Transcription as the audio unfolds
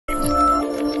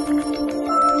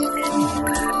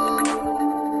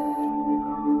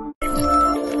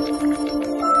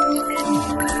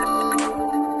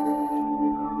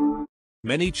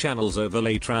Many channels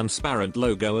overlay transparent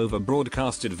logo over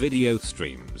broadcasted video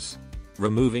streams.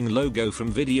 Removing logo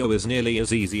from video is nearly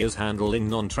as easy as handling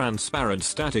non-transparent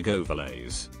static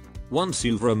overlays. Once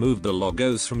you've removed the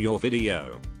logos from your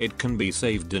video, it can be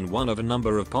saved in one of a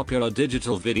number of popular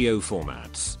digital video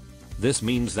formats. This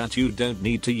means that you don't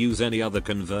need to use any other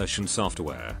conversion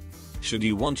software. Should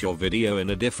you want your video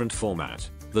in a different format,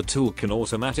 the tool can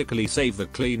automatically save the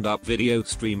cleaned up video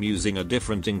stream using a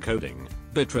different encoding,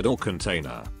 bitrate or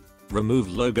container.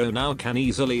 Remove logo now can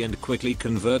easily and quickly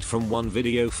convert from one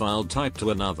video file type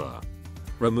to another.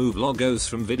 Remove logos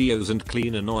from videos and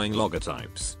clean annoying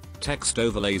logotypes, text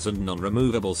overlays and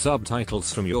non-removable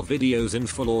subtitles from your videos in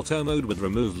full auto mode with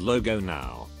Remove Logo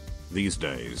Now. These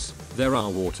days, there are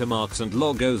watermarks and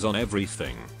logos on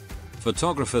everything.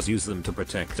 Photographers use them to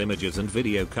protect images and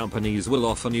video companies will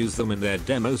often use them in their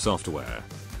demo software.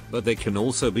 But they can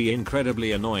also be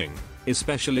incredibly annoying,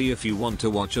 especially if you want to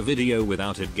watch a video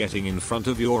without it getting in front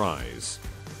of your eyes.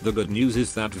 The good news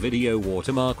is that Video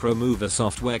Watermark Remover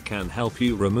software can help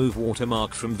you remove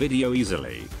watermark from video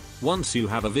easily. Once you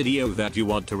have a video that you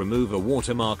want to remove a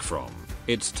watermark from,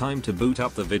 it's time to boot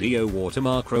up the Video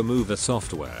Watermark Remover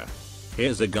software.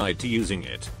 Here's a guide to using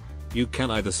it. You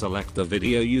can either select the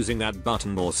video using that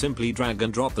button or simply drag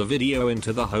and drop the video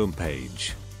into the home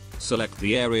page. Select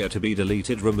the area to be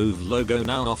deleted. Remove Logo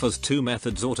Now offers two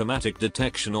methods: automatic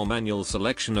detection or manual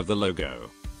selection of the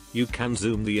logo. You can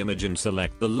zoom the image and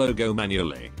select the logo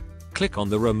manually. Click on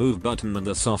the Remove button and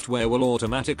the software will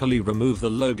automatically remove the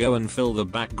logo and fill the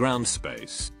background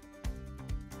space.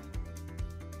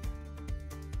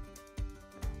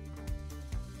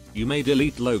 You may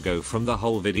delete logo from the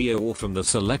whole video or from the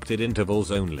selected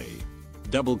intervals only.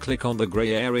 Double-click on the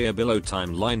gray area below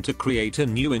timeline to create a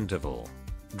new interval.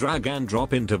 Drag and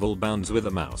drop interval bounds with a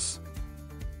mouse.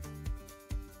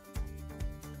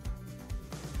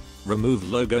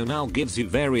 Remove Logo Now gives you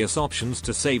various options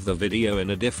to save the video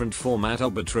in a different format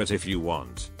or bitrate if you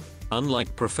want.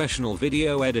 Unlike professional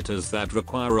video editors that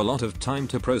require a lot of time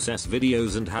to process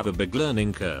videos and have a big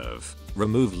learning curve,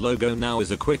 Remove Logo Now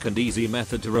is a quick and easy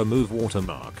method to remove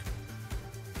watermark.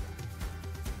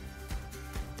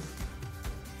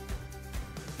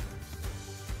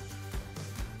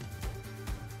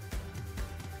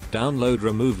 Download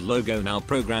Remove Logo Now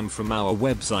program from our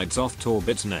website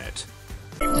SoftOrbits.net.